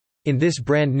In this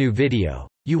brand new video,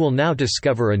 you will now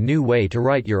discover a new way to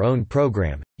write your own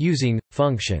program, using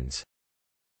functions.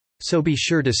 So be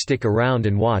sure to stick around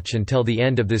and watch until the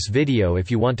end of this video if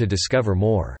you want to discover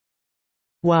more.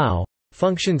 Wow!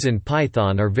 Functions in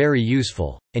Python are very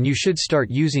useful, and you should start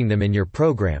using them in your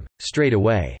program, straight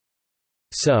away.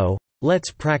 So, let's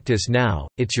practice now.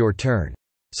 It's your turn.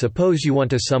 Suppose you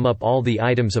want to sum up all the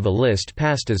items of a list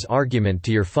passed as argument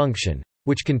to your function,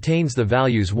 which contains the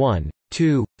values 1,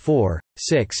 2, 4,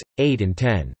 6, 8 and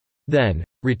 10. Then,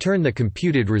 return the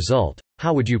computed result.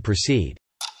 How would you proceed?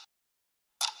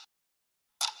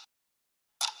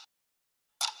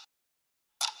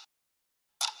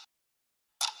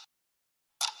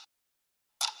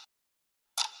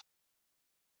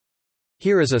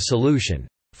 Here is a solution.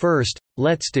 First,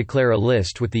 let's declare a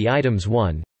list with the items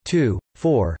 1, 2,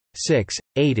 4, 6,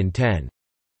 8 and 10.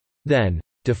 Then,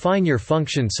 define your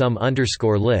function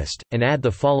sum_list, and add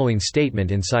the following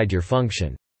statement inside your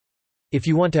function. If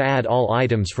you want to add all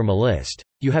items from a list,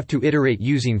 you have to iterate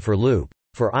using for loop,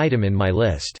 for item in my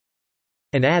list.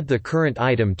 And add the current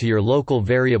item to your local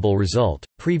variable result,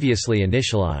 previously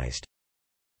initialized.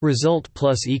 Result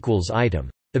plus equals item.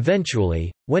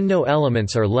 Eventually, when no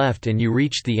elements are left and you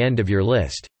reach the end of your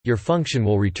list, your function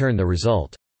will return the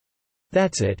result.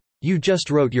 That's it. You just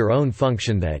wrote your own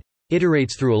function that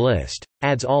iterates through a list,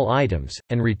 adds all items,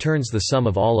 and returns the sum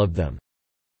of all of them.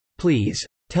 Please,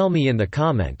 tell me in the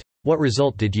comment, what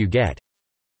result did you get?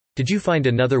 Did you find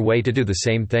another way to do the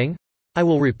same thing? I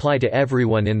will reply to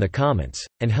everyone in the comments,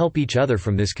 and help each other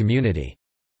from this community.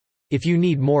 If you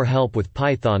need more help with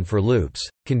Python for loops,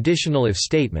 conditional if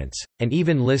statements, and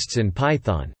even lists in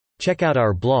Python, check out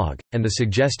our blog, and the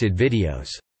suggested videos.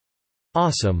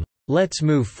 Awesome! Let's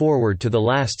move forward to the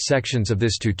last sections of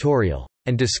this tutorial,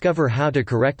 and discover how to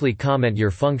correctly comment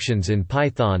your functions in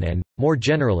Python and, more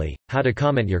generally, how to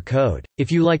comment your code. If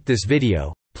you liked this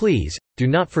video, please, do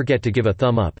not forget to give a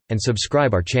thumb up, and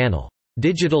subscribe our channel.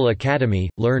 Digital Academy,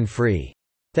 learn free.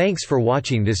 Thanks for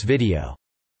watching this video.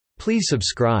 Please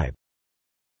subscribe.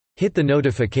 Hit the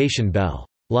notification bell,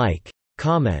 like,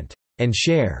 comment, and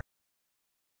share.